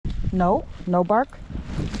No, no bark.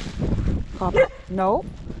 Copper, no.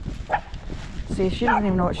 See, she doesn't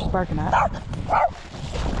even know what she's barking at.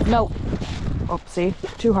 No. Oh, see,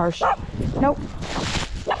 too harsh. Nope.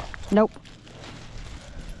 Nope.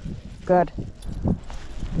 Good.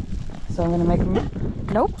 So I'm gonna make them.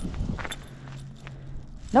 Nope.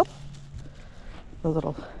 Nope. Those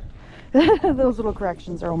little, those little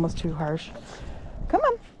corrections are almost too harsh. Come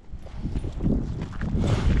on.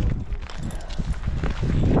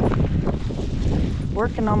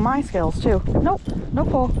 Working on my skills too. Nope. No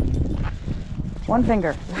pull. One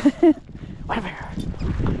finger. One finger.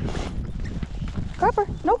 Copper.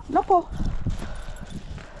 Nope. No pull.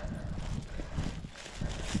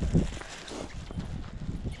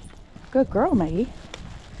 Good girl, Maggie.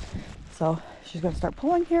 So she's gonna start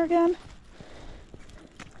pulling here again.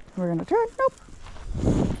 We're gonna turn. Nope.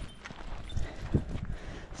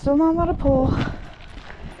 Still not a lot of pull.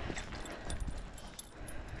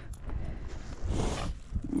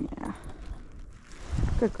 Yeah.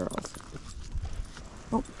 Good girls.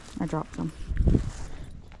 Oh, I dropped them.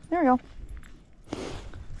 There we go.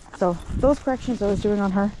 So those corrections I was doing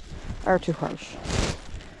on her are too harsh.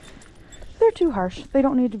 They're too harsh. They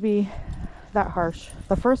don't need to be that harsh.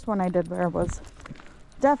 The first one I did there was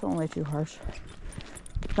definitely too harsh.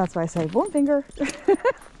 That's why I say one finger.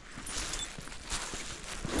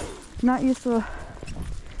 Not used to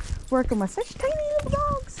working with such tiny little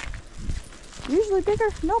dogs. Usually bigger.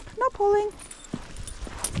 Nope, no pulling.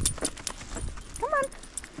 Come on.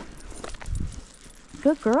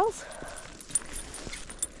 Good girls.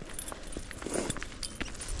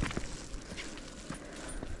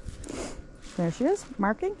 There she is,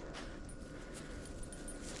 marking.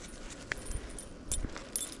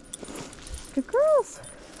 Good girls.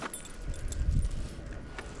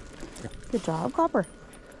 Good job, Copper.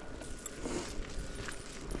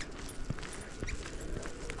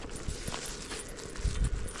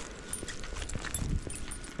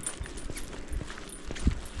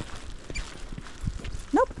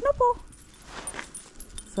 Nope, no pull.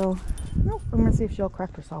 So, nope, I'm gonna see if she'll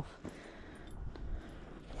correct herself.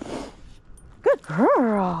 Good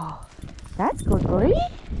girl. That's good, girlie.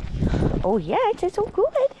 Oh yeah, it's so good.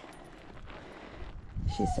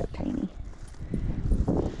 She's so tiny.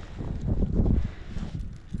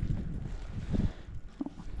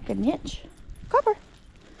 Good niche. Copper.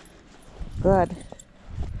 Good.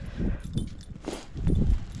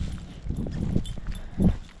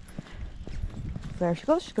 There she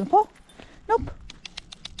goes. She's gonna pull. Nope.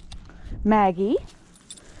 Maggie,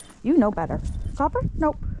 you know better. Copper?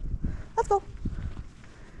 Nope. Let's go.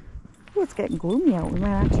 Ooh, it's getting gloomy out. We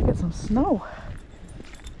might actually get some snow.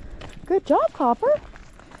 Good job, Copper.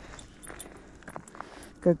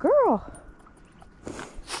 Good girl.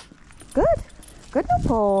 Good. Good, no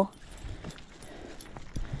pull.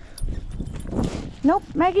 Nope,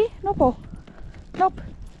 Maggie, no pull. Nope,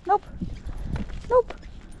 nope, nope.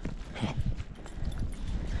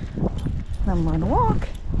 Then we're gonna walk.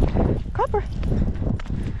 Copper.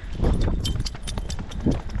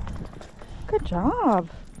 Good job.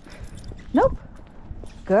 Nope.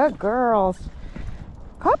 Good girls.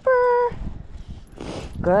 Copper.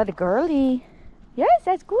 Good girlie. Yes,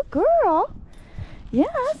 that's good girl.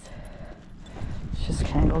 Yes. She's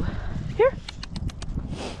tangled. Here.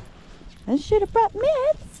 I should have brought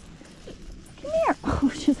mitts. Come here.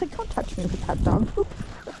 Oh, she's like, don't touch me with that dog poop.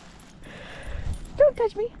 Don't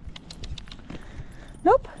touch me.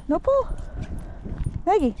 Nope. No pull.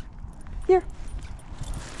 Maggie. Here.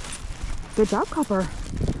 Good job, Copper.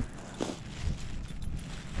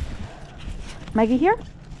 Maggie here?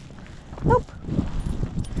 Nope.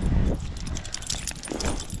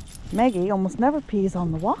 Maggie almost never pees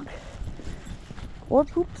on the walk. Or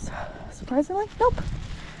poops, surprisingly. Nope.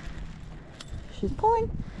 She's pulling.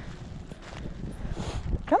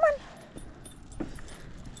 Come on.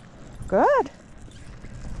 Good.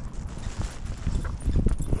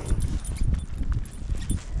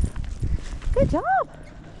 Good job.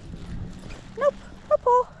 Nope. No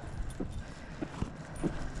pull.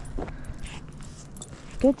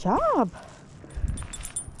 Good job.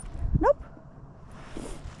 Nope.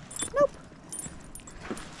 Nope.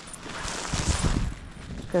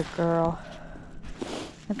 Good girl.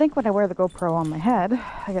 I think when I wear the GoPro on my head,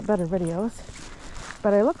 I get better videos.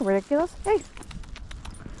 But I look ridiculous. Hey!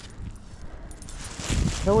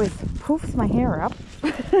 It always poofs my hair up.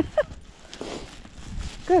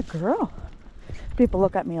 Good girl. People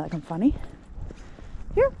look at me like I'm funny.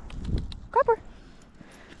 Here. Copper.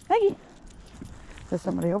 Maggie. There's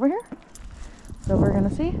somebody over here. So we're gonna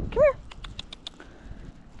see. Come here.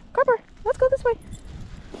 Copper. Let's go this way.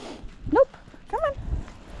 Nope. Come on.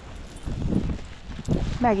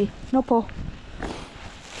 Maggie, no pull.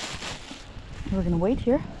 We're gonna wait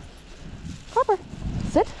here. Copper,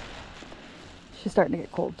 sit. She's starting to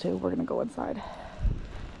get cold too. We're gonna go inside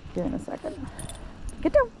here in a second.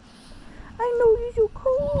 Get down. I know you're so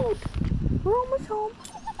cold. We're almost home.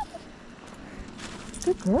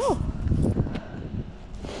 Good girl.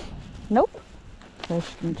 Nope. So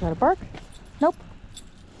she's gonna try to bark. Nope.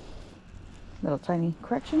 Little tiny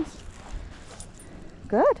corrections.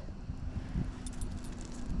 Good.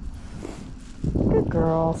 Good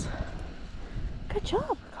girls. Good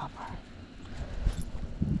job, Copper.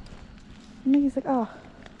 And Maggie's like, oh,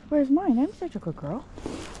 where's mine? I'm such a good girl.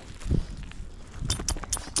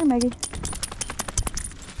 Here, Maggie.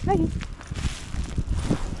 Maggie.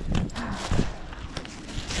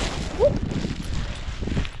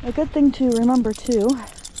 A good thing to remember too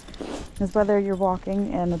is whether you're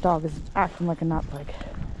walking and the dog is acting like a nut like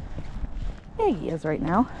Maggie is right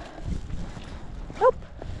now. Nope.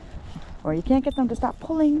 Or you can't get them to stop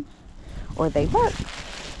pulling, or they bark,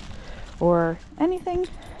 or anything.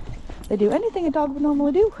 They do anything a dog would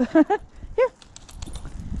normally do. Here,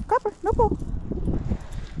 Copper, no pull.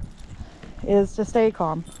 Is to stay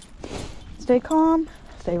calm. Stay calm,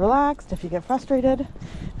 stay relaxed. If you get frustrated,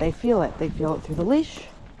 they feel it. They feel it through the leash.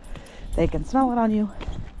 They can smell it on you.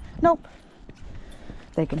 Nope.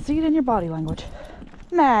 They can see it in your body language.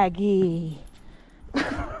 Maggie.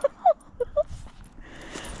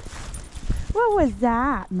 What was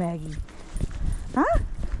that, Maggie? Huh?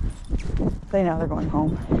 They know they're going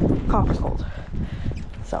home. Copper's cold.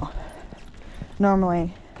 So,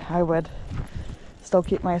 normally I would still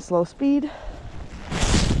keep my slow speed.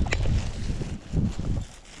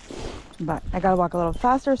 But I gotta walk a little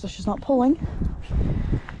faster so she's not pulling.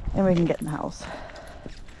 And we can get in the house.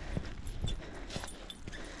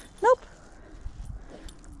 Nope.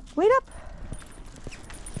 Wait up.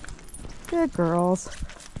 Good girls.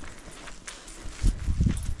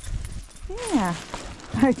 Yeah.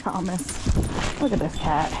 Hi, Thomas. Look at this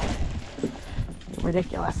cat.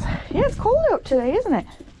 Ridiculous. Yeah, it's cold out today, isn't it?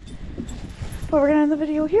 But we're gonna end the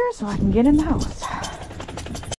video here so I can get in the house.